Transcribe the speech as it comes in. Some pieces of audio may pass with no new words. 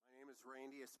is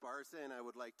Randy Esparza, and I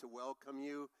would like to welcome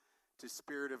you to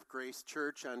Spirit of Grace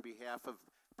Church on behalf of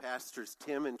Pastors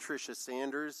Tim and Tricia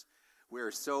Sanders. We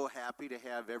are so happy to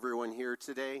have everyone here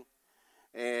today.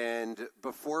 And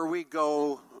before we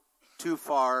go too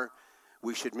far,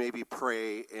 we should maybe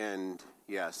pray, and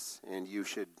you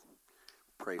should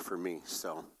pray for me.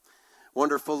 So,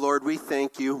 wonderful Lord, we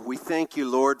thank you. We thank you,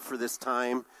 Lord, for this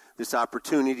time, this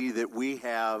opportunity that we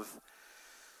have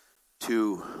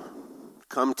to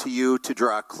come to you, to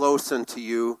draw close unto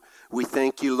you. We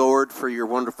thank you, Lord, for your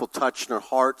wonderful touch in our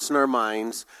hearts and our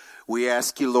minds. We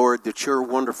ask you, Lord, that your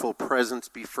wonderful presence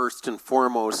be first and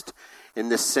foremost in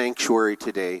this sanctuary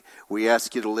today. We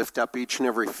ask you to lift up each and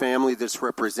every family that's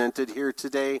represented here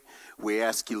today. We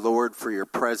ask you, Lord, for your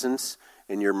presence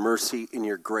and your mercy and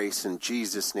your grace. In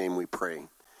Jesus' name we pray.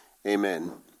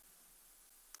 Amen.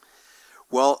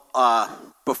 Well,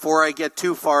 before I get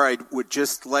too far, I would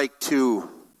just like to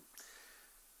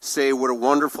say what a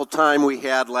wonderful time we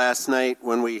had last night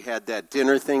when we had that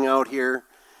dinner thing out here.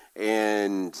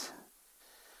 And,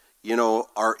 you know,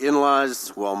 our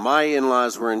in-laws, well, my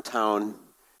in-laws were in town.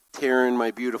 Taryn, my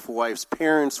beautiful wife's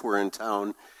parents, were in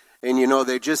town. And, you know,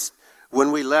 they just,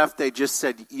 when we left, they just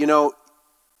said, you know,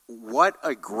 what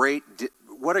a great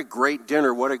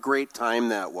dinner, what a great time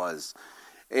that was.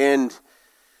 And,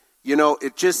 you know,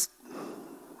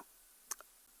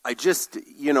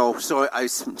 so I'm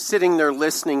sitting there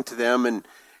listening to them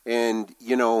and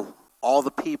you know, all the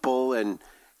people and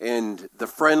the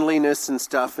friendliness and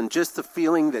stuff, and just the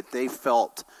feeling that they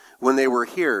felt when they were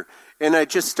here. And I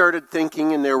just started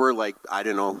thinking, and there were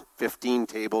 15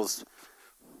 tables,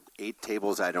 8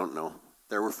 tables, I don't know.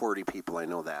 There were 40 people, I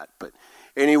know that. But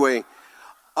anyway,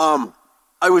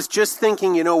 I was just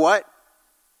thinking, you know what?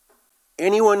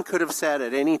 Anyone could have sat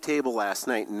at any table last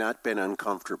night and not been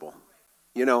uncomfortable.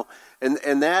 You know,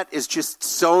 and that is just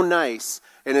so nice,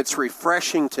 and it's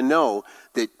refreshing to know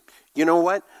that, you know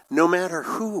what, no matter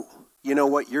who, you know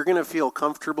what, you're going to feel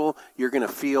comfortable, you're going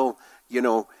to feel, you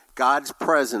know, God's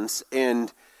presence,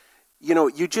 and, you know,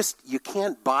 you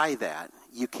can't buy that.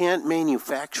 You can't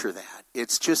manufacture that.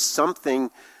 It's just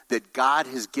something that God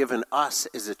has given us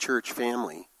as a church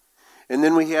family. And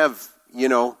then we have, you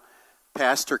know,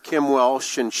 Pastor Kim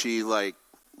Welsh, and she,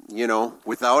 you know,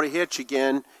 without a hitch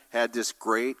again, had this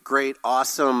great,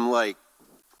 awesome,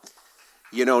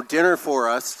 dinner for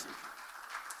us.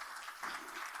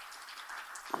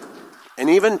 And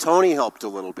even Tony helped a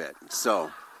little bit. So,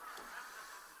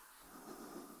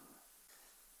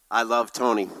 I love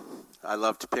Tony. I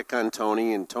love to pick on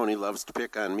Tony, and Tony loves to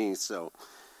pick on me, so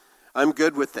I'm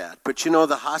good with that. But, you know,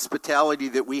 the hospitality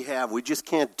that we have, we just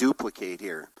can't duplicate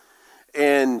here.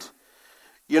 And,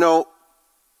 you know,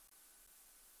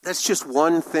 that's just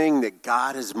one thing that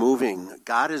God is moving.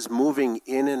 God is moving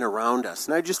in and around us.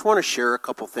 And I just want to share a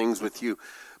couple things with you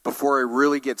before I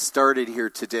really get started here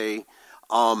today.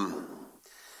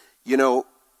 You know,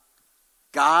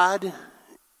 God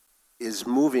is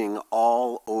moving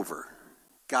all over.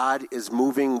 God is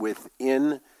moving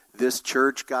within this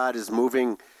church. God is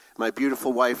moving. My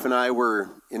beautiful wife and I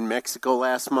were in Mexico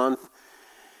last month.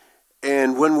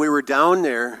 And when we were down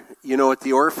there, you know, at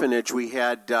the orphanage, we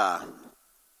had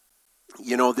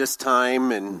you know, this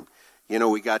time, and, you know,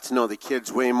 we got to know the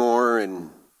kids way more, and,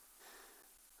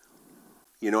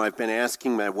 you know, I've been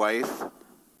asking my wife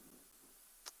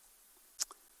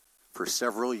for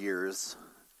several years.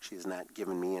 She's not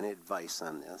given me any advice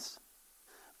on this,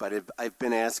 but I've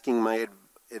been asking my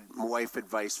wife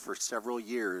advice for several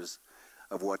years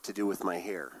of what to do with my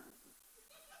hair.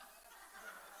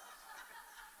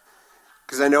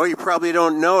 Because I know you probably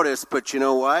don't notice, but you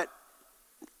know what?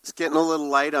 It's getting a little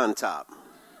light on top.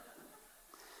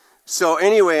 So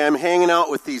anyway, I'm hanging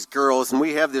out with these girls, and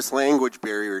we have this language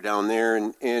barrier down there,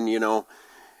 and you know,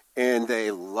 and they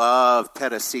love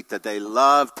Teresita. They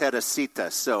love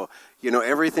Teresita. So, you know,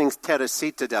 everything's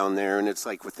Teresita down there, and it's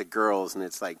like with the girls, and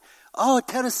it's like, oh,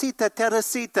 Teresita,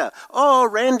 Teresita. Oh,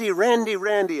 Randy, Randy,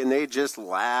 Randy. And they just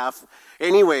laugh.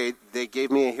 Anyway, they gave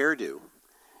me a hairdo.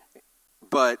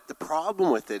 But the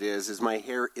problem with it is my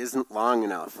hair isn't long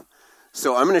enough.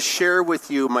 So I'm going to share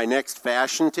with you my next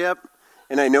fashion tip,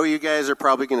 and I know you guys are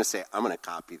probably going to say, I'm going to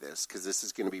copy this because this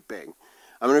is going to be big.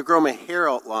 I'm going to grow my hair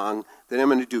out long, then I'm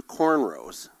going to do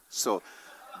cornrows. So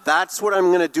that's what I'm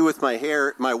going to do with my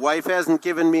hair. My wife hasn't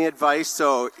given me advice,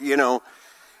 so, you know,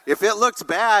 if it looks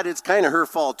bad, it's kind of her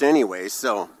fault anyway,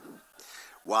 so,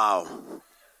 wow.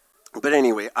 But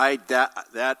anyway,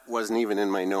 that wasn't even in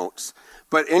my notes.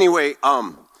 But anyway,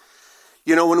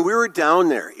 you know, when we were down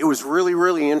there, it was really,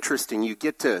 really interesting. You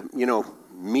get to, you know,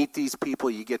 meet these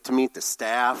people. You get to meet the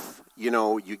staff. You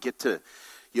know, you get to,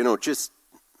 you know, just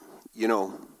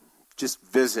just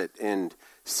visit and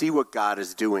see what God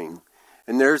is doing.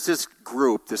 And there's this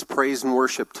group, this praise and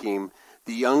worship team.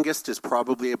 The youngest is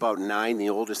probably about 9. The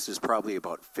oldest is probably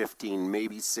about 15,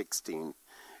 maybe 16.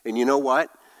 And you know what?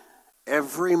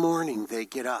 Every morning they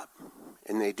get up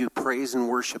and they do praise and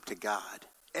worship to God.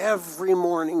 Every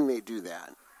morning they do that.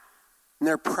 And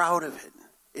they're proud of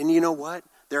it. And you know what?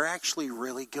 They're actually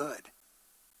really good.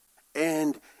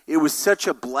 And it was such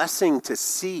a blessing to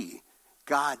see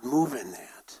God move in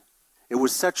that. It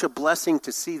was such a blessing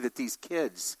to see that these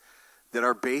kids that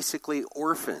are basically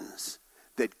orphans,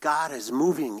 that God is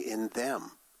moving in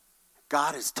them.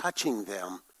 God is touching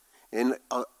them,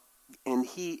 and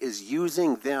he is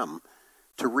using them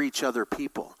to reach other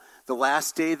people. The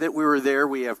last day that we were there,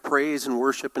 we have praise and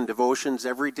worship and devotions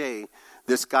every day.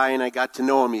 This guy and I got to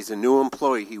know him. He's a new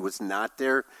employee. He was not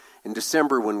there in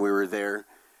December when we were there.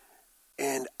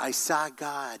 And I saw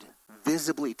God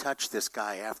visibly touch this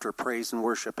guy after praise and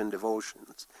worship and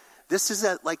devotions. This is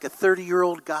like a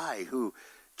 30-year-old guy who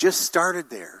just started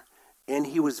there, and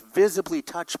he was visibly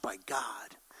touched by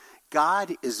God.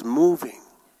 God is moving.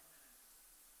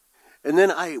 And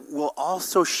then I will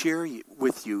also share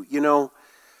with you,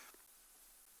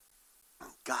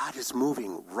 God is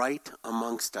moving right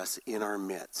amongst us in our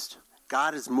midst.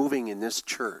 God is moving in this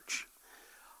church.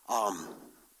 Do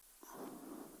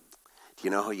you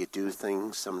know how you do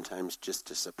things sometimes just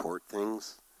to support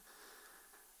things?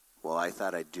 Well, I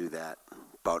thought I'd do that.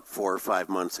 About 4 or 5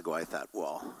 months ago, I thought,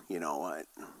 well, you know what?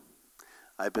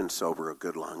 I've been sober a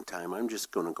good long time. I'm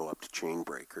just going to go up to Chain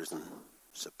Breakers and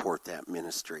support that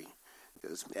ministry.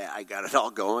 Because, I got it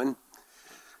all going.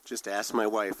 Just ask my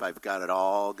wife, I've got it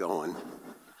all going.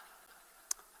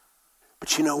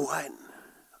 But you know what?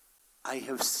 I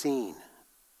have seen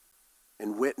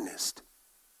and witnessed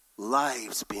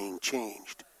lives being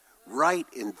changed right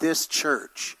in this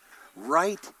church.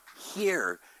 Right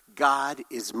here, God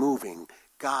is moving.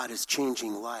 God is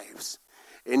changing lives.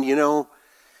 And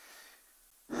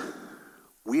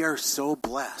we are so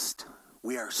blessed.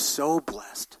 We are so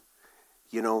blessed,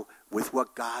 with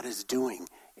what God is doing.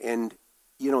 And,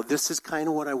 this is kind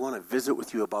of what I want to visit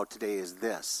with you about today is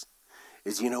this.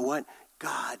 Is, what?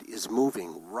 God is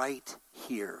moving right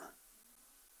here.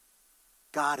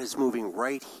 God is moving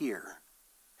right here.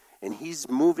 And he's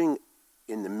moving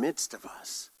in the midst of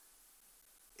us.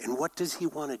 And what does he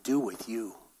want to do with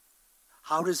you?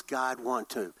 How does God want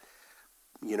to,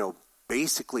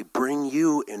 basically bring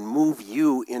you and move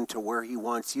you into where he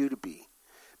wants you to be?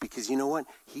 Because you know what?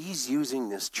 He's using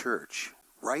this church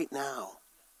right now.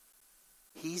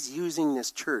 He's using this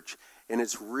church. And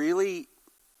it's really,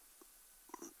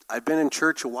 I've been in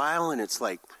church a while, and it's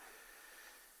like,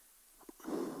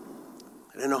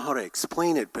 I don't know how to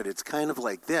explain it, but it's kind of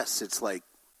like this. It's like,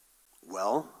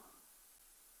 well,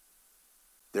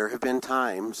 there have been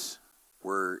times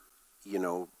where,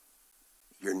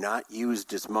 you're not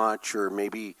used as much, or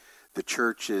maybe the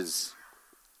church is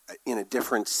in a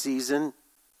different season,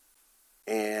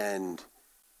 and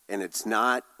it's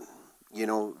not,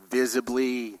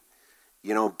 visibly,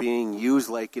 being used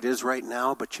like it is right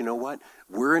now. But you know what?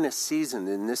 We're in a season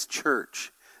in this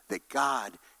church that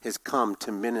God has come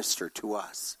to minister to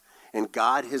us. And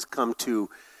God has come to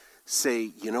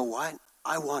say, you know what?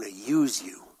 I want to use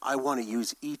you. I want to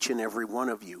use each and every one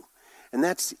of you. And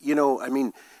that's,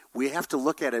 we have to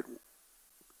look at it,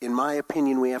 in my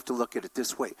opinion, we have to look at it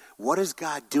this way. What is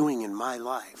God doing in my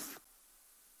life?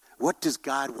 What does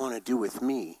God want to do with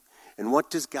me? And what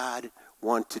does God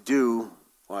want to do?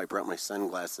 Well, I brought my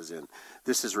sunglasses in.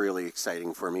 This is really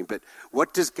exciting for me. But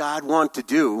what does God want to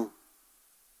do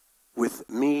with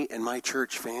me and my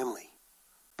church family?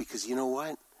 Because you know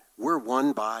what? We're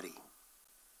one body.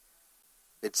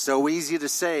 It's so easy to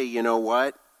say, you know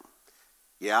what?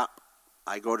 Yeah,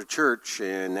 I go to church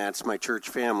and that's my church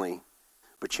family.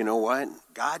 But you know what?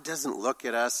 God doesn't look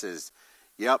at us as,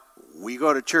 yep, we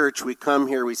go to church, we come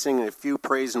here, we sing a few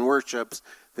praise and worships,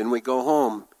 then we go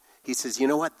home. He says, you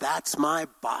know what? That's my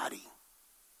body.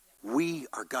 We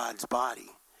are God's body.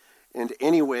 And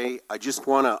anyway, I just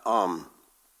want to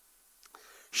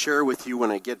share with you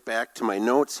when I get back to my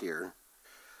notes here.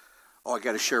 Oh, I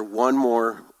got to share one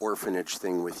more orphanage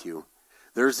thing with you.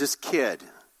 There's this kid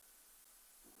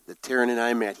that Taryn and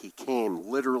I met. He came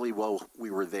literally while we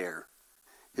were there.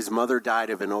 His mother died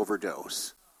of an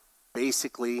overdose,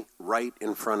 basically right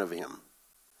in front of him.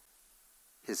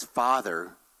 His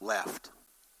father left.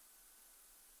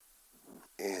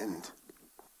 And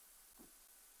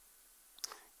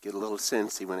get a little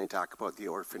sensy when I talk about the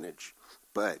orphanage.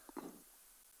 But,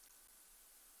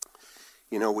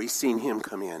 we seen him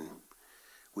come in.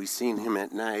 We seen him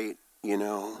at night,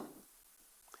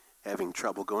 having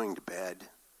trouble going to bed.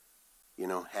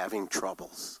 having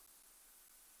troubles.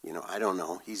 I don't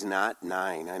know. He's not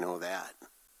 9, I know that.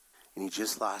 And he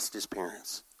just lost his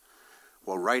parents.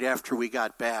 Well, right after we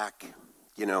got back,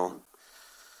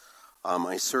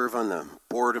 I serve on the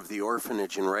board of the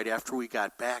orphanage, and right after we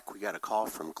got back, we got a call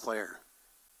from Claire.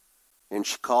 And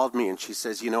she called me and she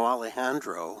says,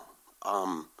 Alejandro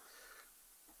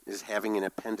is having an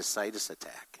appendicitis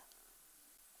attack.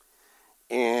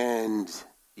 And,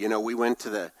 we went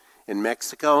in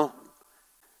Mexico,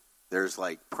 there's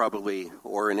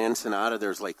or in Ensenada,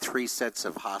 there's 3 sets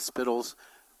of hospitals.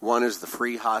 One is the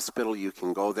free hospital. You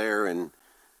can go there and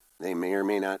they may or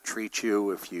may not treat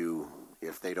you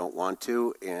if they don't want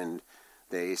to. And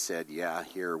they said, yeah,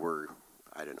 here we're,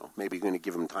 I don't know, maybe going to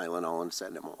give them Tylenol and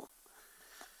send them home.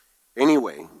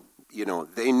 Anyway,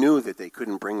 they knew that they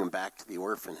couldn't bring him back to the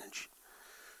orphanage.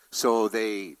 So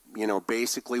they,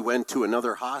 basically went to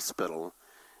another hospital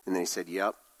and they said,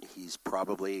 yep, he's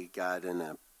probably got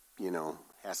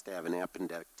has to have an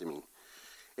appendectomy.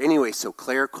 Anyway, so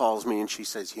Claire calls me and she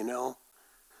says,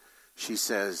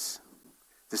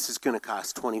 this is going to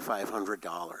cost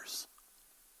 $2,500.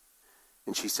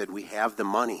 And she said, we have the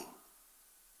money,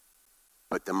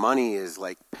 but the money is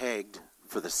pegged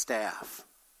for the staff,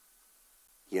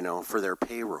 for their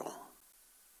payroll.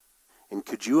 And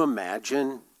could you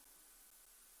imagine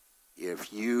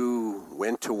if you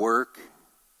went to work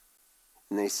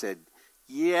and they said,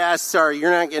 yeah, sorry,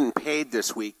 you're not getting paid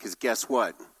this week because guess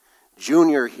what?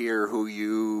 Junior here, who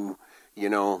you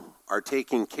are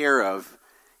taking care of,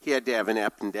 he had to have an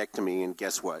appendectomy, and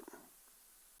guess what?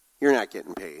 You're not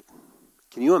getting paid.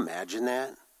 Can you imagine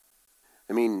that?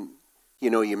 I mean,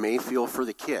 you may feel for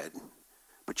the kid,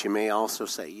 but you may also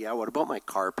say, yeah, what about my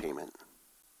car payment?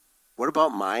 What about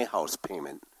my house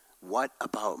payment? What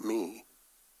about me?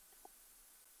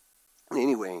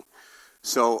 Anyway,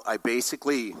 so I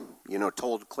basically,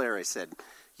 told Claire, I said,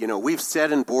 we've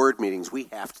said in board meetings, we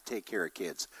have to take care of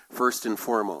kids, first and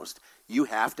foremost. You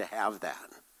have to have that.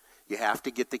 You have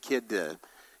to get the kid the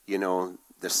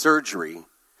surgery.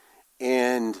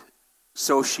 And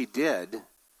so she did.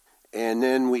 And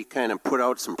then we kind of put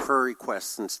out some prayer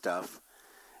requests and stuff.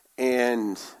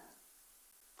 And,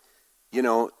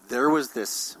 there was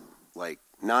this,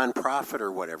 nonprofit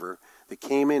or whatever that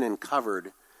came in and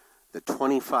covered the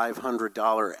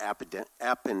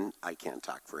 $2,500 I can't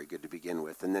talk very good to begin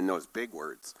with, and then those big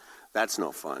words. That's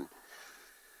no fun.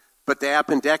 But the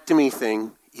appendectomy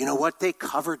thing, you know what? They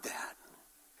covered that.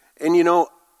 And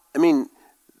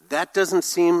that doesn't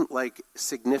seem like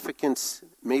significance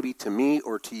maybe to me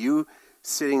or to you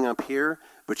sitting up here,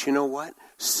 but you know what?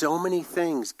 So many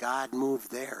things God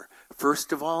moved there.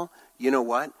 First of all, you know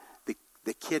what?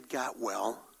 The kid got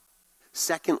well.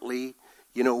 Secondly,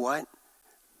 you know what?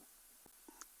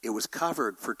 It was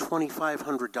covered for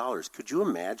 $2,500. Could you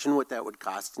imagine what that would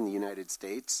cost in the United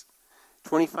States?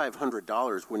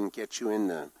 $2,500 wouldn't get you in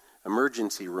the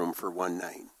emergency room for one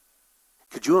night.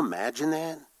 Could you imagine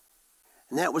that?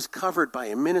 And that was covered by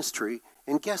a ministry.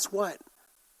 And guess what?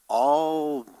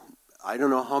 I don't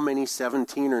know how many,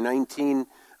 17 or 19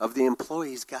 of the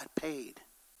employees got paid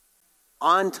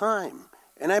on time.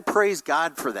 And I praise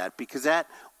God for that, because that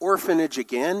orphanage,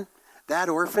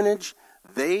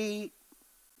 they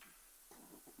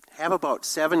have about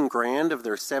 $7,000 of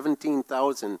their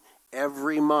 $17,000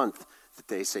 every month that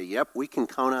they say, yep, we can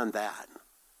count on that.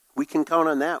 We can count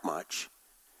on that much.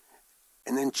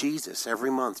 And then Jesus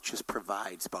every month just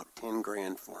provides about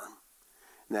 $10,000 for them.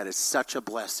 And that is such a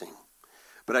blessing.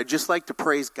 But I'd just like to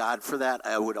praise God for that.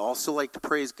 I would also like to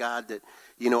praise God that,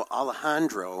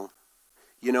 Alejandro,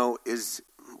 is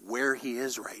where he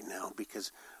is right now.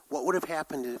 Because what would have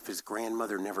happened if his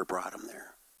grandmother never brought him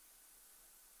there?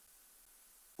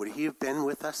 Would he have been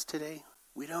with us today?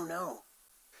 We don't know.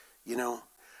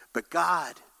 But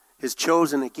God has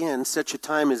chosen, again, such a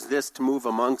time as this to move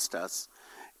amongst us.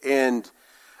 And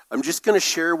I'm just going to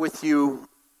share with you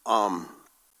out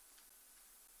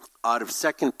of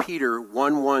 2 Peter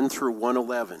 1:1 through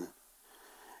 1:11.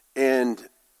 And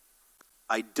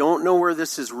I don't know where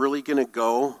this is really going to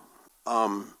go.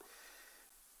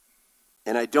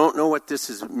 And I don't know what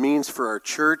this means for our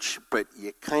church, but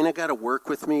you kind of got to work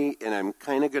with me, and I'm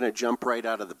kind of going to jump right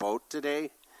out of the boat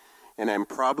today. And I'm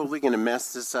probably going to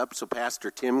mess this up so Pastor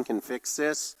Tim can fix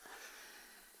this,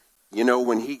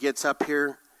 when he gets up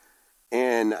here.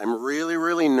 And I'm really,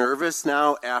 really nervous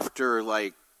now after,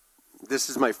 this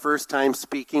is my first time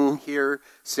speaking here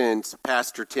since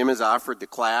Pastor Tim has offered the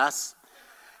class.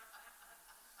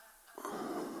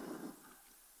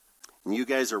 And you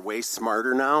guys are way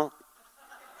smarter now.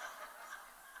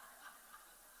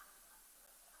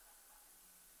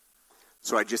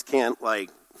 So I just can't,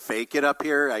 fake it up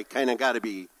here. I kind of got to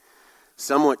be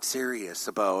somewhat serious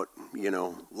about,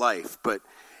 life. But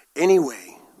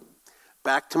anyway,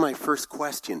 back to my first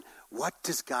question. What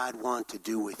does God want to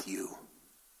do with you?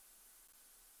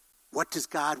 What does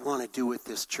God want to do with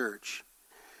this church?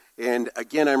 And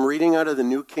again, I'm reading out of the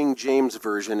New King James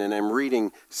Version, and I'm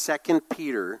reading 2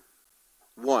 Peter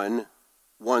 1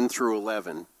 through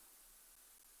 11.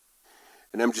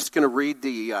 And I'm just going to read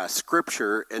the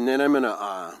scripture, and then I'm going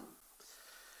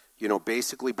to,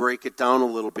 basically break it down a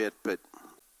little bit. But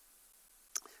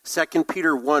 2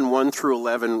 Peter 1 through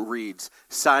 11 reads,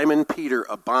 Simon Peter,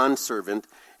 a bondservant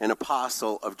and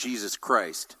apostle of Jesus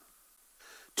Christ,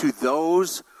 to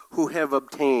those who have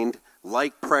obtained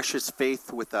like precious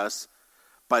faith with us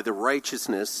by the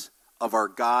righteousness of our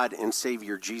God and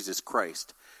Savior Jesus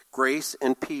Christ. Grace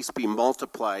and peace be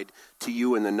multiplied to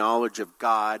you in the knowledge of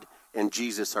God and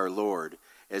Jesus our Lord,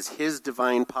 as his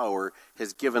divine power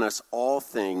has given us all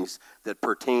things that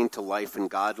pertain to life and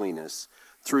godliness,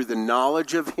 through the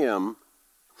knowledge of him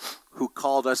who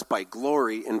called us by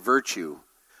glory and virtue,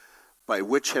 by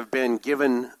which have been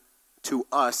given to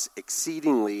us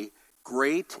exceedingly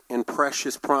great and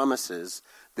precious promises,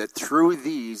 that through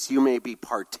these you may be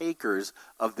partakers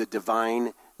of the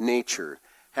divine nature,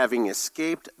 having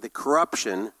escaped the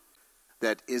corruption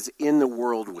that is in the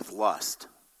world with lust.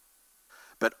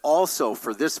 But also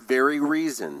for this very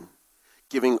reason,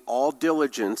 giving all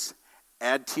diligence,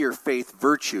 add to your faith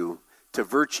virtue, to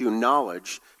virtue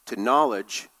knowledge, to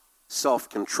knowledge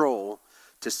self-control,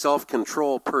 to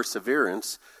self-control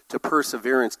perseverance, to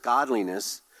perseverance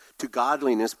godliness, to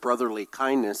godliness brotherly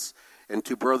kindness, and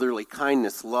to brotherly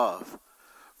kindness love.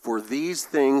 For these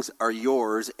things are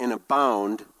yours and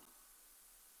abound.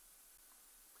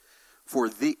 For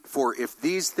if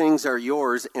these things are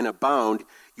yours and abound,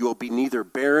 you will be neither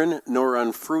barren nor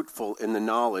unfruitful in the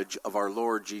knowledge of our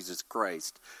Lord Jesus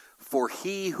Christ. For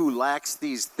he who lacks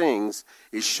these things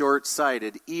is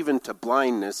short-sighted even to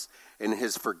blindness, and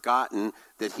has forgotten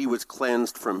that he was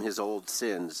cleansed from his old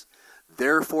sins.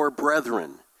 Therefore,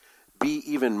 brethren, be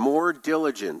even more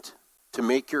diligent to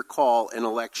make your call and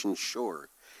election sure.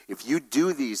 If you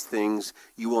do these things,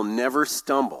 you will never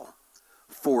stumble,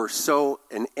 for so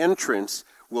an entrance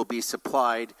will be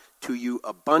supplied to you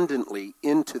abundantly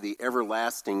into the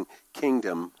everlasting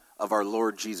kingdom of our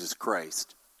Lord Jesus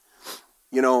Christ.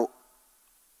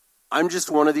 I'm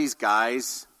just one of these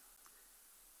guys.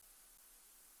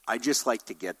 I just like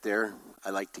to get there. I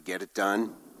like to get it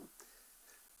done.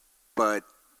 But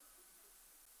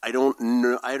I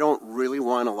don't really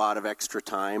want a lot of extra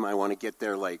time. I want to get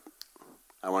there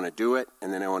I want to do it,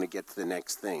 and then I want to get to the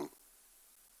next thing.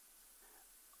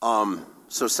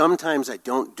 So sometimes I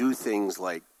don't do things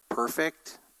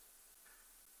perfect.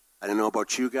 I don't know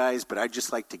about you guys, but I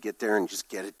just like to get there and just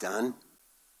get it done.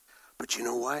 But you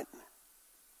know what?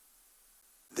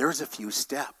 There's a few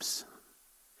steps.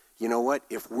 You know what?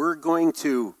 If we're going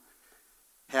to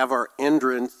have our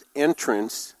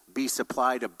entrance be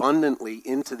supplied abundantly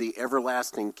into the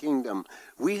everlasting kingdom,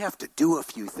 we have to do a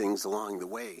few things along the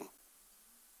way.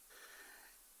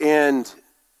 And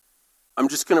I'm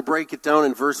just going to break it down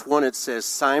in verse 1. It says,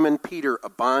 Simon Peter, a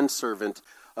bondservant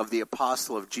of the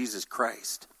apostle of Jesus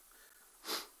Christ.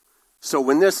 So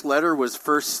when this letter was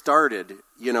first started,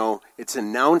 it's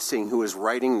announcing who is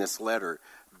writing this letter.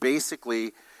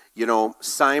 Basically,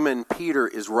 Simon Peter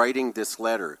is writing this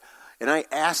letter. And I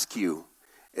ask you,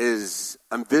 as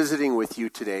I'm visiting with you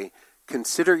today,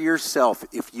 consider yourself,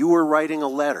 if you were writing a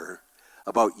letter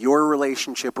about your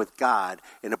relationship with God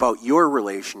and about your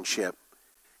relationship,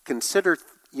 consider,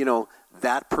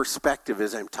 that perspective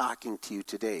as I'm talking to you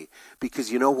today.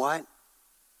 Because you know what?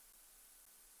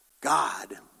 God,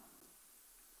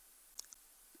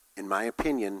 in my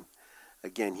opinion,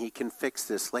 again, he can fix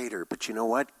this later, but you know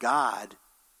what? God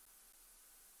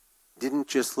didn't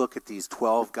just look at these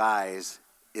 12 guys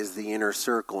as the inner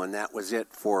circle and that was it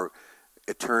for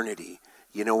eternity.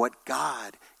 You know what?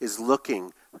 God is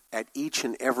looking at each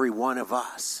and every one of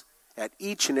us,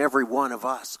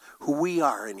 who we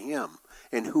are in him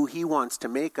and who he wants to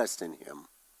make us in him.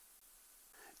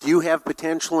 Do you have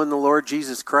potential in the Lord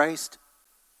Jesus Christ?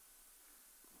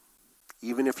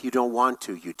 Even if you don't want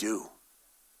to, you do.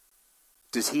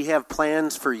 Does he have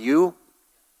plans for you?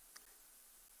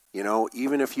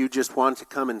 Even if you just want to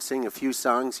come and sing a few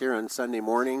songs here on Sunday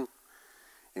morning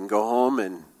and go home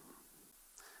and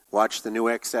watch the new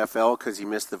XFL because you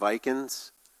missed the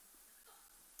Vikings,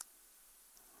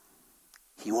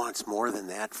 he wants more than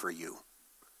that for you.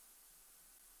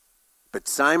 But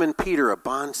Simon Peter, a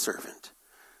bondservant.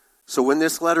 So when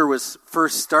this letter was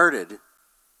first started,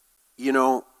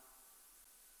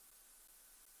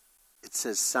 it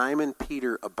says Simon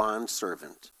Peter, a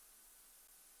bondservant.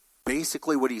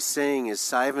 Basically what he's saying is,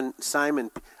 Simon,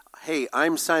 hey,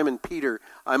 I'm Simon Peter.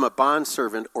 I'm a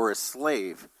bondservant or a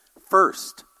slave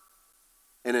first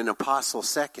and an apostle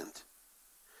second.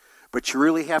 But you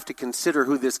really have to consider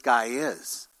who this guy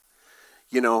is.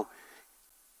 You know,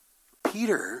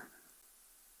 Peter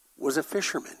was a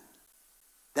fisherman.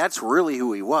 That's really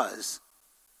who he was.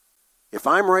 If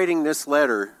I'm writing this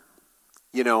letter,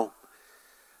 you know,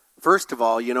 first of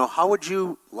all, you know, how would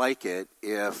you like it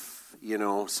if, you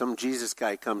know, some Jesus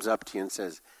guy comes up to you and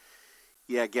says,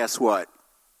 yeah, guess what?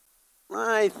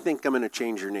 I think I'm going to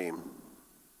change your name.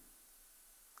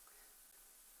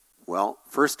 Well,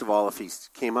 first of all, if he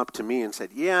came up to me and said,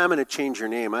 yeah, I'm going to change your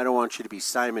name. I don't want you to be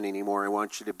Simon anymore. I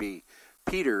want you to be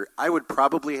Peter. I would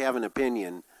probably have an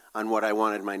opinion on what I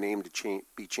wanted my name to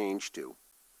be changed to.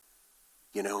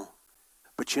 You know?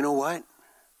 But you know what?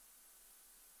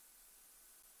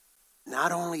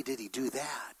 Not only did he do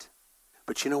that,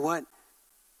 but you know what?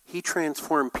 He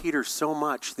transformed Peter so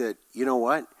much that, you know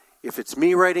what? If it's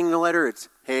me writing the letter, it's,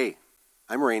 hey,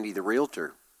 I'm Randy the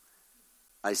realtor.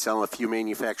 I sell a few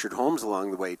manufactured homes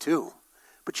along the way too.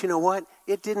 But you know what?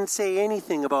 It didn't say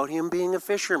anything about him being a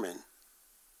fisherman.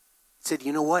 It said,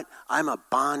 you know what? I'm a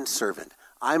bondservant.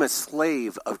 I'm a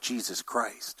slave of Jesus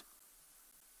Christ.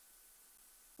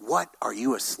 What are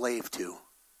you a slave to?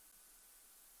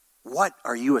 What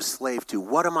are you a slave to?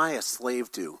 What am I a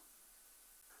slave to?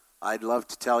 I'd love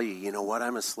to tell you, you know what?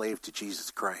 I'm a slave to Jesus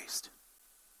Christ.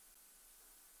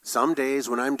 Some days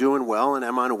when I'm doing well and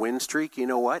I'm on a win streak, you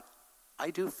know what? I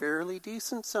do fairly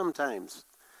decent sometimes.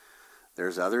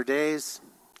 There's other days,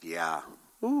 yeah,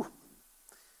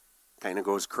 kind of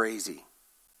goes crazy.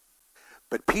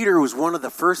 But Peter was one of the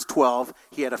first 12.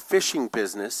 He had a fishing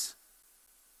business.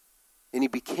 And he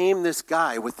became this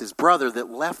guy with his brother that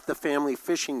left the family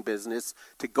fishing business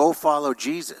to go follow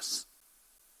Jesus.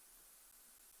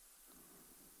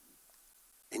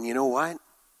 And you know what?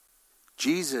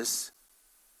 Jesus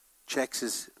checks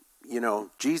his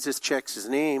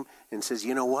name and says,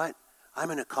 you know what? I'm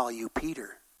going to call you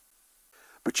Peter.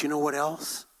 But you know what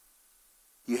else?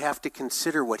 You have to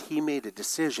consider what he made a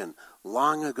decision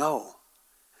long ago.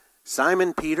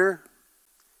 Simon Peter,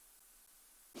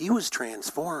 he was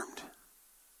transformed.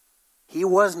 He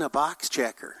wasn't a box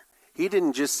checker. He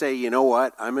didn't just say, you know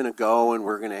what, I'm going to go and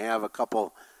we're going to have a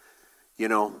couple, you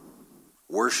know,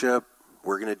 worship.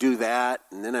 We're going to do that.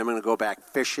 And then I'm going to go back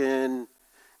fishing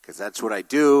because that's what I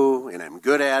do and I'm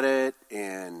good at it.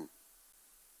 And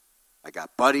I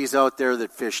got buddies out there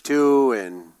that fish too.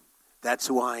 And that's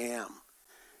who I am.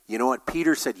 You know what?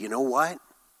 Peter said, you know what?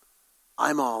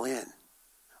 I'm all in.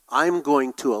 I'm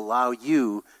going to allow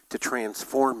you to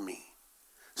transform me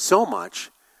so much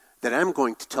that I'm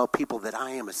going to tell people that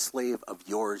I am a slave of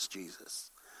yours,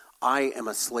 Jesus. I am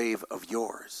a slave of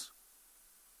yours.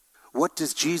 What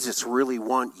does Jesus really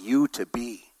want you to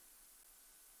be?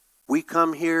 We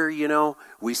come here, you know,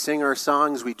 we sing our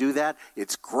songs, we do that.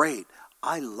 It's great.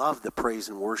 I love the praise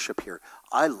and worship here.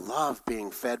 I love being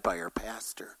fed by our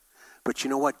pastor. But you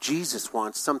know what? Jesus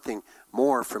wants something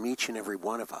more from each and every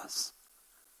one of us.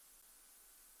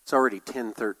 It's already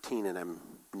 10:13 and I'm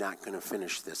not going to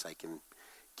finish this, I can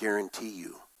guarantee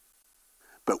you.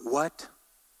 But what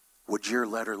would your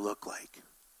letter look like?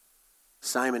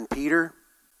 Simon Peter,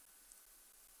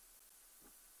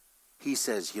 he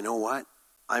says, you know what?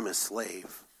 I'm a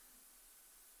slave.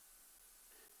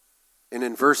 And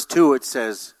in verse 2 it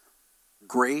says,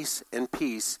 grace and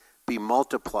peace be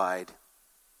multiplied.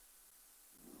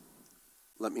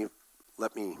 Let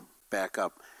me back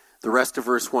up. The rest of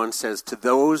verse 1 says, to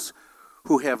those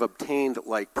who have obtained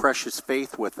like precious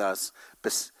faith with us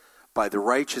by the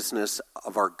righteousness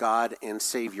of our God and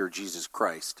Savior Jesus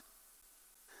Christ.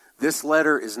 This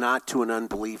letter is not to an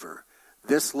unbeliever.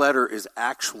 This letter is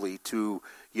actually to,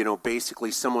 you know, basically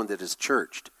someone that is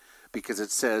churched, because it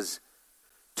says,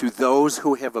 to those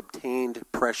who have obtained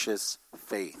precious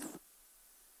faith.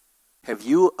 Have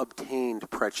you obtained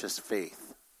precious faith?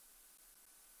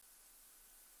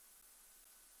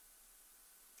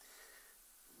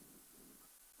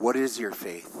 What is your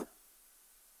faith?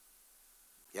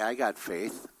 Yeah, I got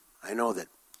faith. I know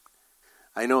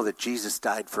that Jesus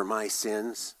died for my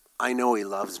sins. I know he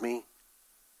loves me.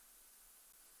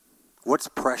 What's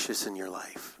precious in your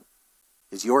life?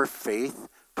 Is your faith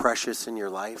precious in your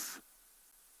life?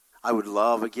 I would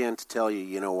love, again, to tell you,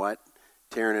 you know what?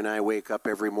 Taryn and I wake up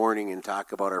every morning and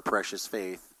talk about our precious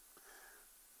faith.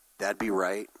 That'd be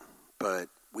right, but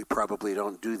we probably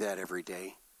don't do that every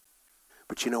day.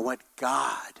 But you know what?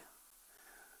 God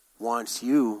wants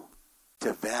you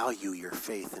to value your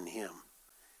faith in him.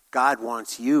 God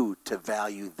wants you to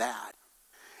value that.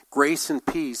 Grace and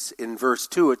peace, in verse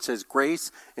 2, it says,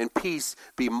 grace and peace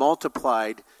be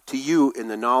multiplied to you in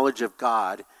the knowledge of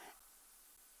God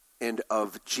and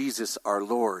of Jesus our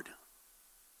Lord.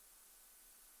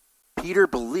 Peter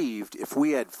believed if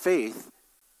we had faith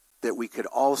that we could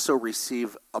also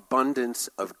receive abundance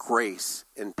of grace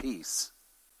and peace.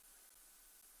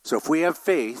 So if we have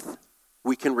faith,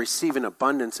 we can receive an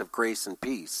abundance of grace and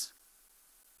peace.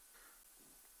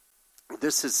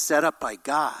 This is set up by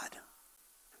God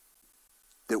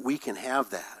that we can have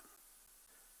that.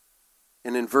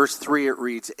 And in verse 3 it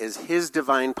reads, as his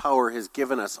divine power has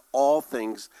given us all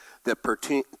things that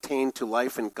pertain to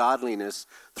life and godliness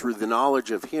through the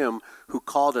knowledge of him who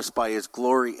called us by his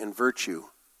glory and virtue.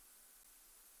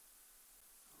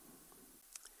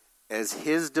 As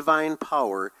his divine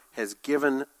power has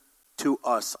given to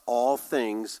us all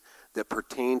things that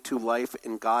pertain to life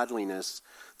and godliness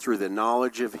through the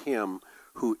knowledge of him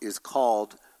who is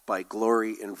called by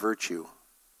glory and virtue.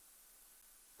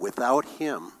 Without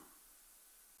him,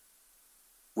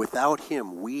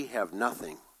 we have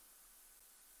nothing.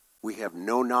 We have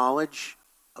no knowledge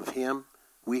of him.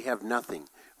 We have nothing.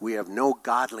 We have no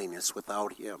godliness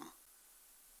without him.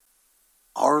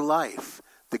 Our life,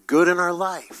 the good in our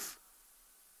life,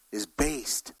 is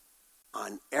based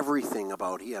on everything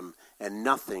about him and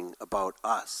nothing about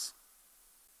us.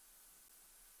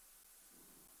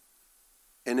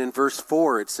 And in verse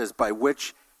 4 it says, by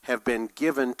which have been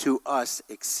given to us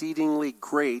exceedingly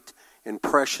great and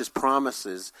precious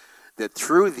promises, that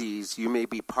through these you may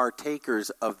be partakers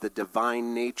of the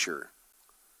divine nature,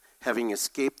 having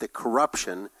escaped the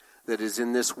corruption that is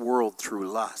in this world through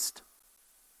lust.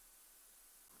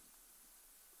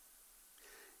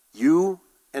 You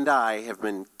and I have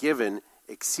been given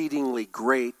exceedingly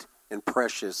great and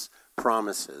precious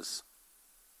promises.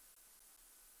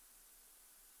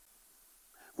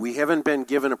 We haven't been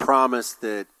given a promise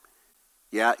that,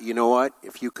 yeah, you know what,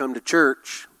 if you come to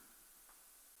church,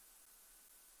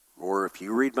 or if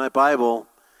you read my Bible,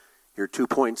 your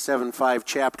 2.75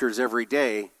 chapters every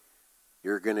day,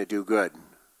 you're going to do good. It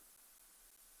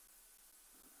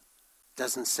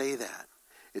doesn't say that.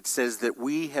 It says that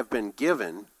we have been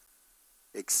given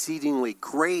exceedingly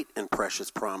great and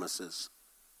precious promises,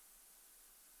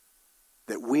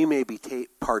 that we may be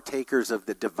partakers of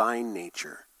the divine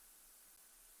nature.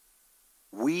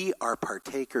 We are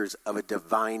partakers of a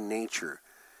divine nature.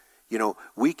 You know,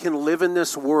 we can live in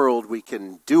this world, we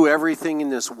can do everything in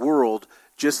this world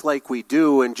just like we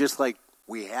do and just like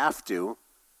we have to.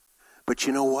 But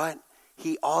you know what?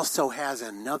 He also has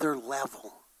another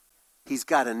level. He's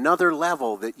got another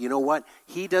level that, you know what?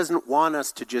 He doesn't want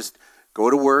us to just go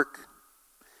to work,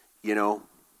 you know,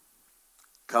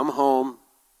 come home,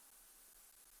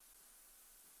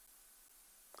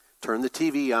 turn the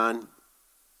TV on,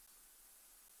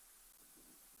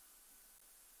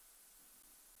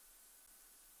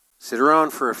 sit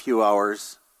around for a few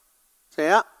hours, say,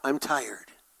 yeah, I'm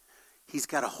tired. He's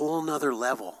got a whole nother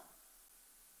level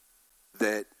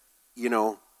that, you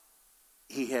know,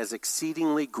 he has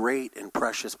exceedingly great and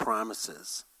precious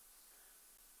promises.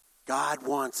 God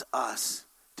wants us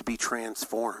to be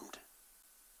transformed.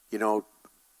 You know,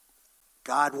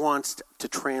 God wants to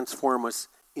transform us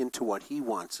into what he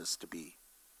wants us to be.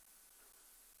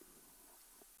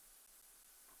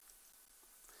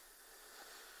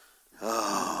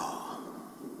 Oh.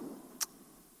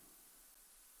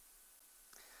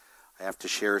 I have to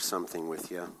share something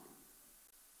with you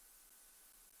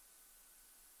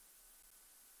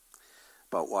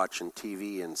about watching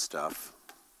TV and stuff.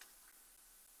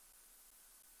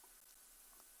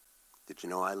 Did you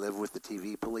know I live with the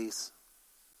TV police?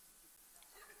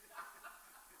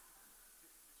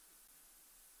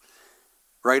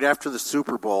 Right after the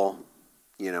Super Bowl,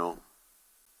 you know,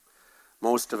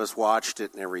 most of us watched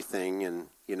it and everything, and,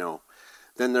 you know,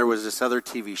 then there was this other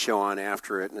TV show on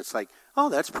after it, and it's like, oh,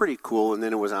 that's pretty cool, and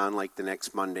then it was on like the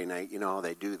next Monday night, you know how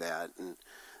they do that, and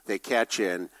they catch you,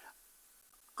 and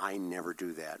I never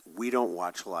do that. We don't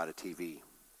watch a lot of TV.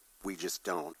 We just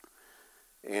don't.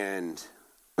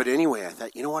 But anyway, I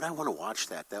thought, you know what, I want to watch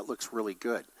that. That looks really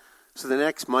good. So the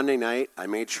next Monday night, I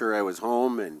made sure I was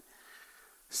home and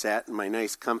sat in my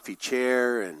nice comfy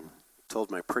chair and told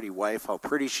my pretty wife how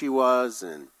pretty she was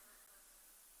and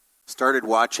started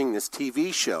watching this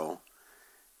TV show.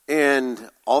 And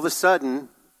all of a sudden,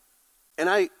 and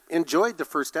I enjoyed the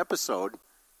first episode,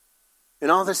 and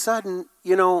all of a sudden,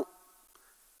 you know,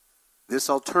 this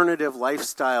alternative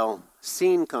lifestyle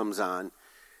scene comes on.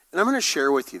 And I'm going to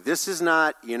share with you, this is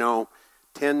not, you know,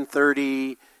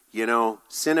 1030, you know,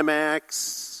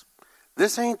 Cinemax.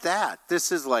 This ain't that.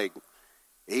 This is like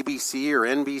ABC or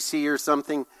NBC or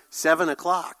something, 7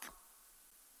 o'clock.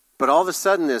 But all of a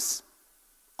sudden this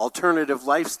alternative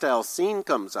lifestyle scene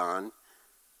comes on,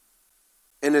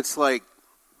 and it's like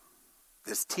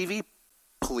this TV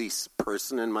police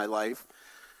person in my life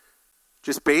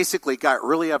just basically got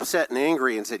really upset and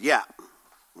angry and said, yeah,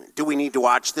 do we need to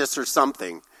watch this or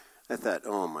something? I thought,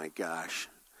 oh my gosh,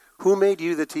 who made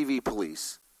you the TV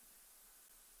police?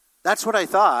 That's what I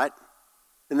thought.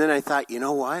 And then I thought, you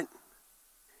know what?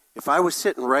 If I was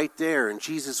sitting right there and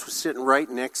Jesus was sitting right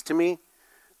next to me,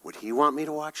 would he want me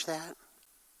to watch that?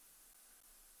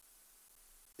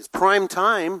 It's prime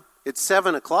time. It's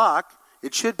 7 o'clock.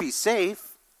 It should be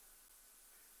safe.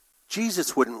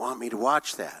 Jesus wouldn't want me to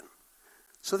watch that.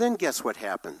 So then guess what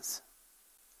happens?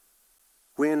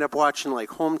 We end up watching like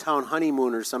Hometown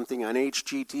Honeymoon or something on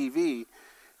HGTV.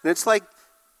 And it's like,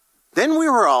 then we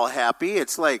were all happy.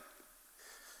 It's like,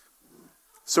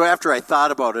 so after I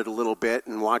thought about it a little bit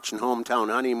and watching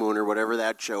Hometown Honeymoon or whatever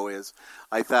that show is,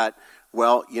 I thought,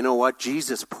 well, you know what?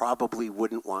 Jesus probably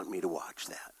wouldn't want me to watch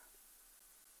that.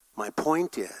 My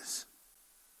point is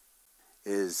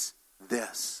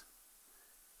this.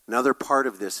 Another part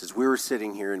of this is we were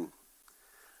sitting here, and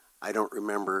I don't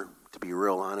remember, to be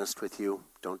real honest with you,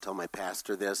 don't tell my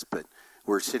pastor this, but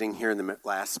we're sitting here in the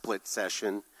last split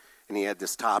session, and he had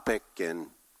this topic, and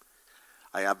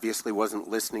I obviously wasn't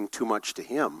listening too much to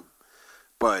him.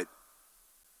 But,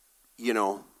 you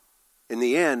know, in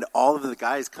the end, all of the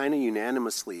guys kind of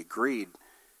unanimously agreed,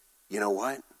 you know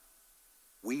what?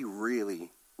 We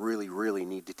really, really, really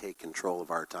need to take control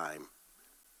of our time.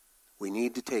 We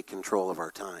need to take control of our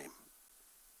time.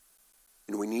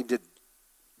 And we need to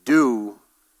do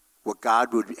what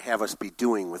God would have us be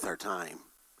doing with our time.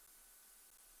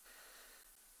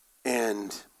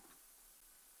 And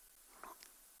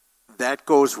that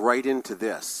goes right into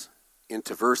this.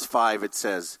 Into verse 5 it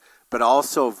says, but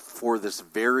also for this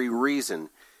very reason,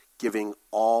 giving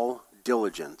all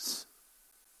diligence.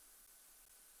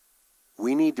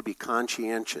 We need to be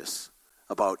conscientious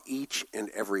about each and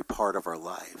every part of our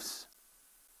lives.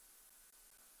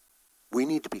 We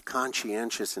need to be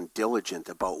conscientious and diligent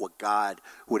about what God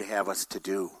would have us to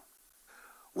do.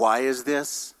 Why is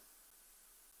this?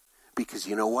 Because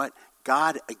you know what?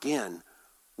 God, again,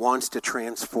 wants to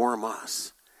transform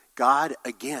us. God,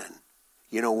 again,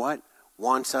 you know what?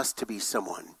 Wants us to be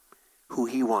someone who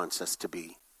he wants us to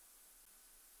be.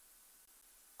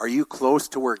 Are you close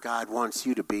to where God wants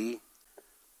you to be?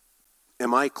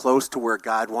 Am I close to where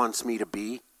God wants me to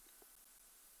be?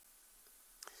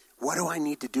 What do I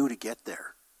need to do to get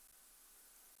there?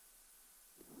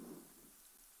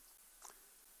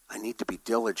 I need to be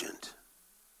diligent.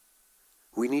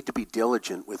 We need to be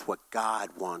diligent with what God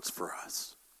wants for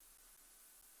us.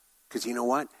 Because you know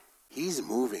what? He's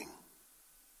moving.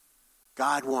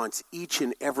 God wants each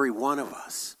and every one of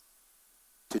us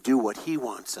to do what he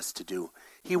wants us to do.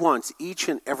 He wants each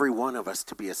and every one of us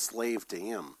to be a slave to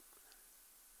him.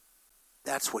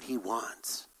 That's what he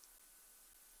wants.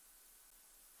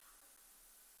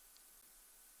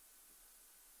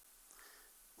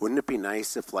 Wouldn't it be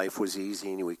nice if life was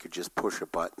easy and we could just push a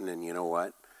button and you know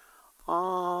what?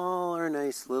 All our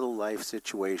nice little life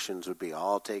situations would be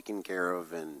all taken care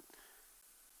of, and,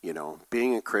 you know,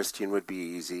 being a Christian would be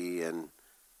easy, and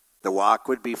the walk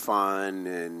would be fun,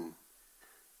 and,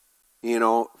 you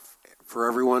know, for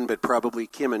everyone but probably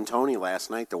Kim and Tony last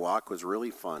night, the walk was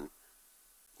really fun.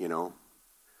 You know,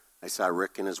 I saw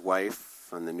Rick and his wife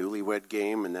on the Newlywed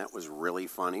Game, and that was really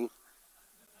funny.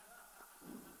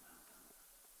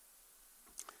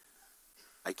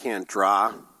 I can't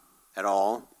draw at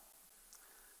all,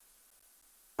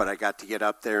 but I got to get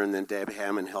up there, and then Deb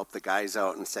Hammond helped the guys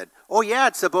out and said, oh yeah,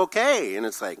 it's a bouquet. And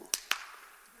it's like,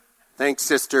 thanks,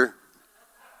 sister.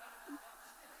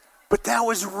 But that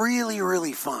was really,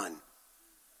 really fun.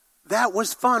 That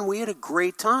was fun. We had a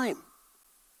great time.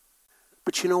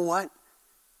 But you know what?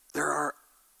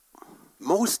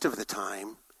 Most of the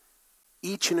time,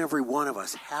 each and every one of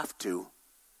us have to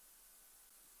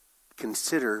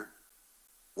consider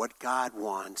what God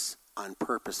wants on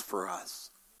purpose for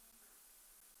us.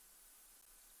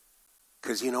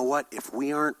 Because you know what? If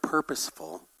we aren't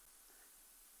purposeful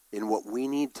in what we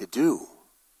need to do,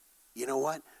 you know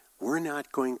what? We're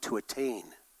not going to attain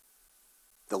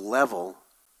the level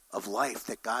of life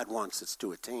that God wants us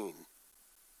to attain.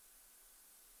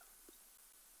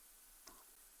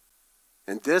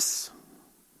 And this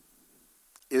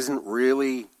isn't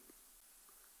really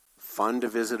fun to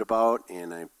visit about,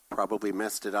 and I probably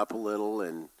messed it up a little,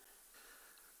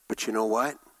 but you know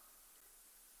what?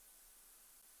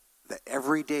 The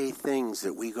everyday things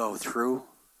that we go through,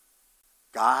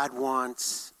 God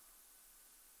wants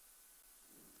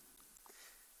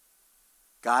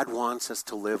God wants us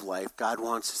to live life. God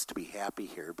wants us to be happy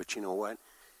here. But you know what?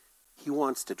 He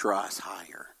wants to draw us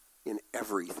higher in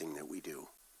everything that we do.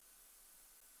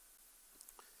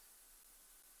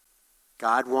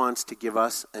 God wants to give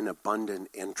us an abundant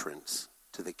entrance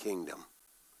to the kingdom.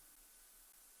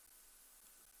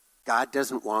 God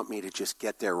doesn't want me to just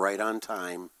get there right on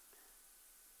time,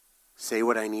 say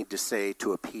what I need to say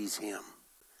to appease him.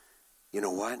 You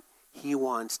know what? He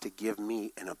wants to give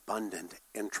me an abundant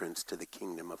entrance to the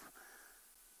kingdom of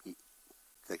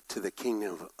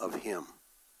him.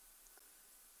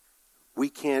 We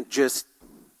can't just,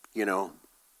 be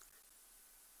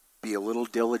a little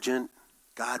diligent.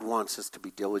 God wants us to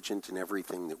be diligent in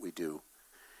everything that we do.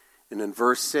 And in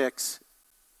verse 5,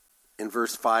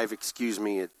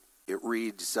 it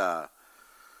reads,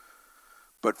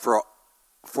 but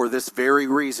for this very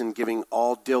reason, giving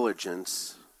all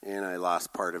diligence, and I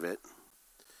lost part of it,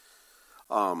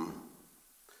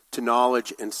 to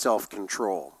knowledge and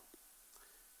self-control.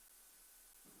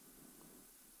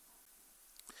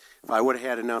 If I would have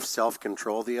had enough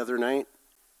self-control the other night,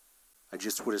 I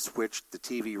just would have switched the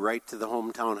TV right to the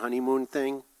hometown honeymoon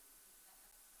thing,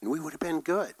 and we would have been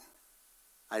good.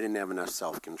 I didn't have enough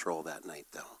self-control that night,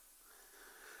 though.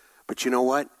 But you know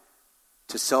what?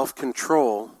 To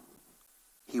self-control,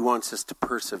 he wants us to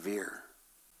persevere.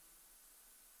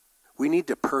 We need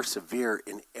to persevere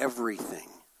in everything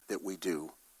that we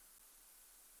do.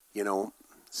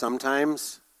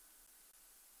 Sometimes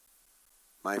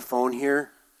my phone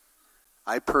here,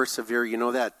 I persevere. You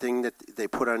know that thing that they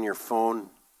put on your phone?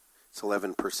 It's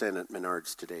 11% at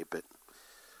Menards today, but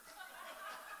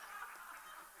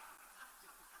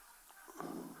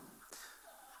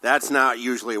that's not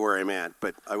usually where I'm at,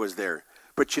 but I was there.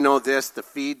 But the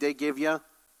feed they give you?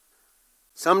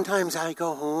 Sometimes I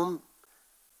go home,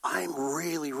 I'm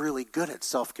really, really good at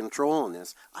self-control in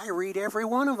this. I read every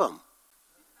one of them.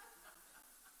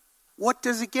 What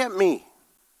does it get me?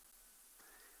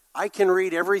 I can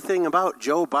read everything about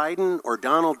Joe Biden or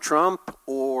Donald Trump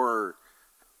or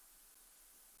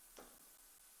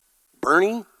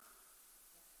Bernie.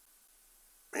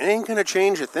 It ain't going to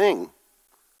change a thing.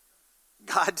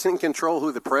 God's in control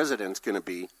who the president's going to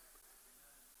be.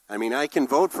 I can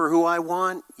vote for who I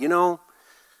want. The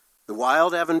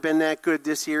Wild haven't been that good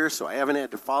this year, so I haven't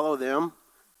had to follow them.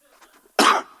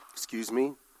 Excuse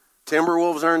me.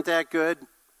 Timberwolves aren't that good.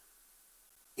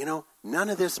 None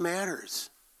of this matters.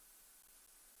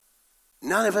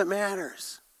 None of it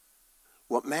matters.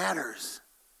 What matters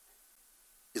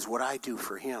is what I do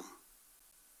for him.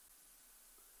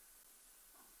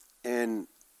 And,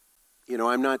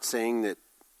 I'm not saying that,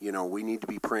 we need to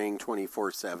be praying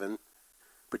 24/7,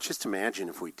 but just imagine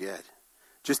if we did.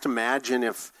 Just imagine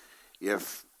if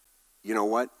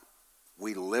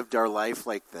we lived our life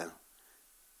like the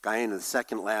guy in the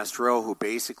second last row who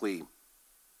basically,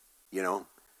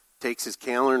 takes his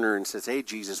calendar and says, hey,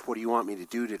 Jesus, what do you want me to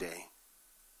do today?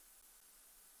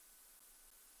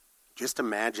 Just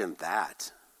imagine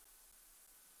that.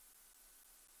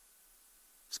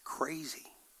 It's crazy.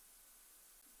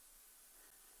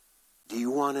 Do you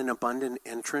want an abundant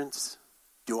entrance?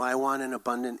 Do I want an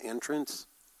abundant entrance?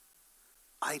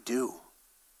 I do.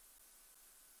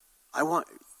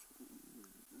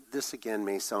 This again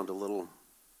may sound a little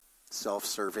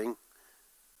self-serving,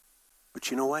 but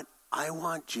you know what? I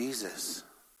want Jesus.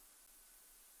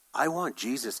 I want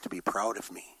Jesus to be proud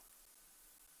of me.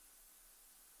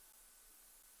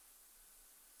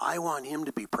 I want him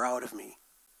to be proud of me.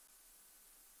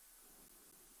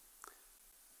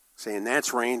 Saying,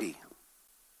 that's Randy.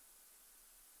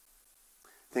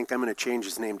 I think I'm going to change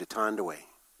his name to Tondaway.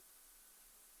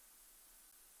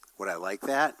 Would I like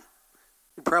that?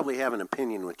 You'd probably have an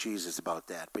opinion with Jesus about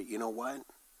that. But you know what?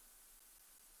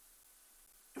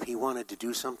 If he wanted to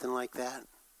do something like that,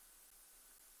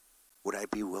 would I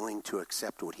be willing to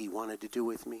accept what he wanted to do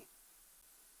with me?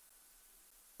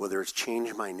 Whether it's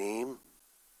change my name,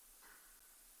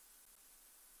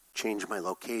 change my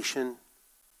location,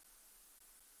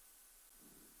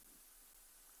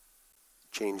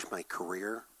 change my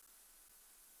career,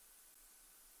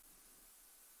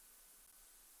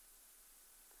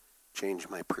 change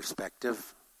my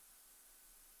perspective.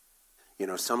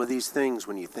 Some of these things,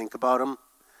 when you think about them,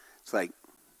 it's like,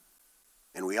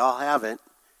 and we all have it.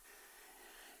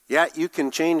 Yeah, you can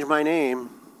change my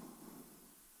name.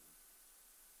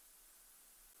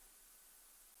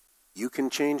 You can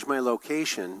change my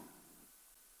location.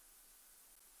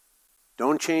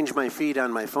 Don't change my feed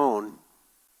on my phone.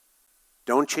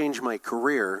 Don't change my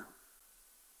career.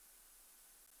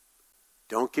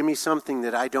 Don't give me something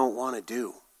that I don't want to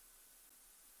do.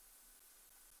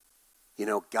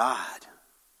 God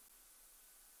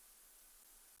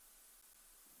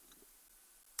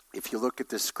if you look at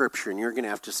this scripture, and you're going to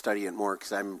have to study it more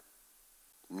because I'm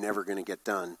never going to get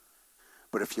done,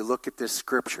 but if you look at this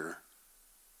scripture,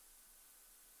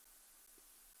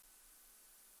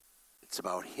 it's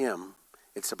about him.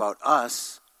 It's about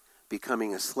us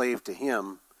becoming a slave to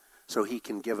him so he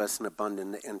can give us an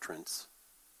abundant entrance.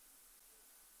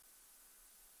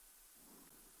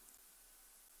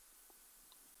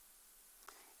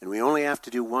 And we only have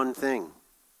to do one thing.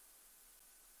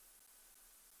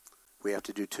 We have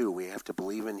to do two. We have to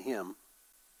believe in him.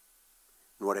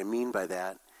 And what I mean by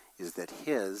that is that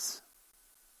his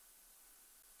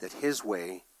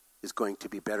way is going to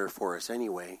be better for us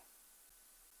anyway.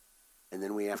 And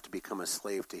then we have to become a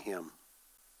slave to him,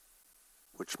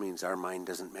 which means our mind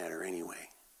doesn't matter anyway.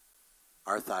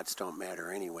 Our thoughts don't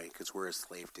matter anyway because we're a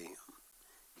slave to him.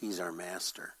 He's our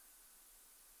master.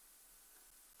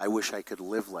 I wish I could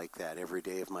live like that every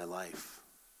day of my life.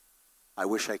 I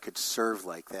wish I could serve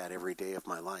like that every day of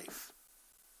my life.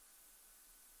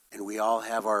 And we all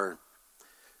have our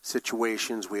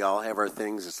situations. We all have our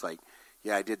things. It's like,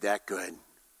 yeah, I did that good.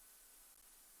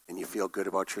 And you feel good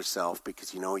about yourself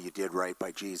because you know you did right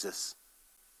by Jesus.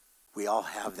 We all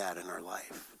have that in our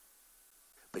life.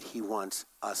 But he wants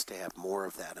us to have more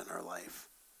of that in our life.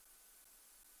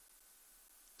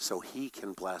 So he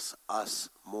can bless us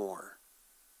more.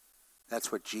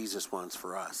 That's what Jesus wants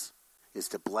for us, is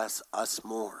to bless us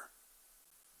more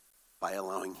by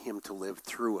allowing him to live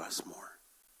through us more.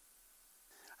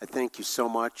 I thank you so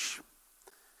much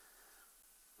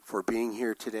for being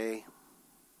here today,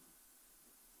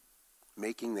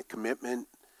 making the commitment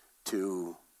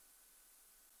to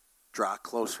draw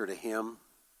closer to him,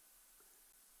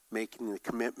 making the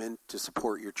commitment to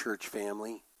support your church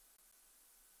family.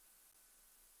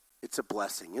 It's a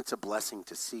blessing. It's a blessing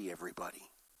to see everybody.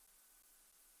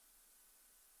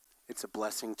 It's a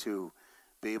blessing to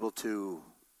be able to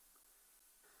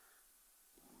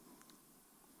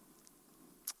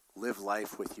live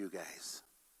life with you guys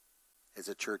as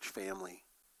a church family,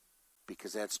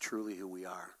 because that's truly who we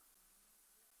are.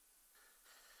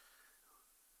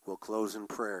 We'll close in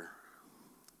prayer.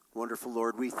 Wonderful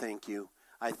Lord, we thank you.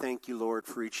 I thank you, Lord,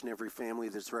 for each and every family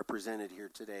that's represented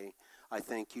here today. I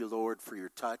thank you, Lord, for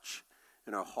your touch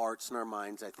in our hearts and our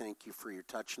minds. I thank you for your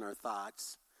touch in our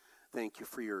thoughts. Thank you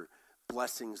for your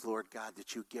blessings, Lord God,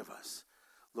 that you give us.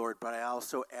 Lord, but I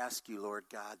also ask you, Lord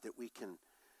God, that we can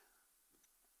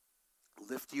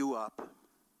lift you up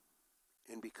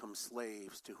and become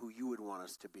slaves to who you would want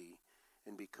us to be,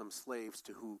 and become slaves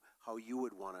to how you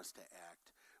would want us to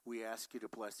act. We ask you to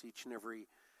bless each and every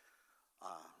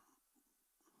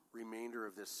remainder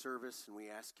of this service, and we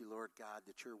ask you, Lord God,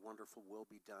 that your wonderful will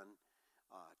be done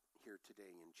here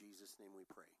today. In Jesus' name we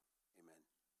pray.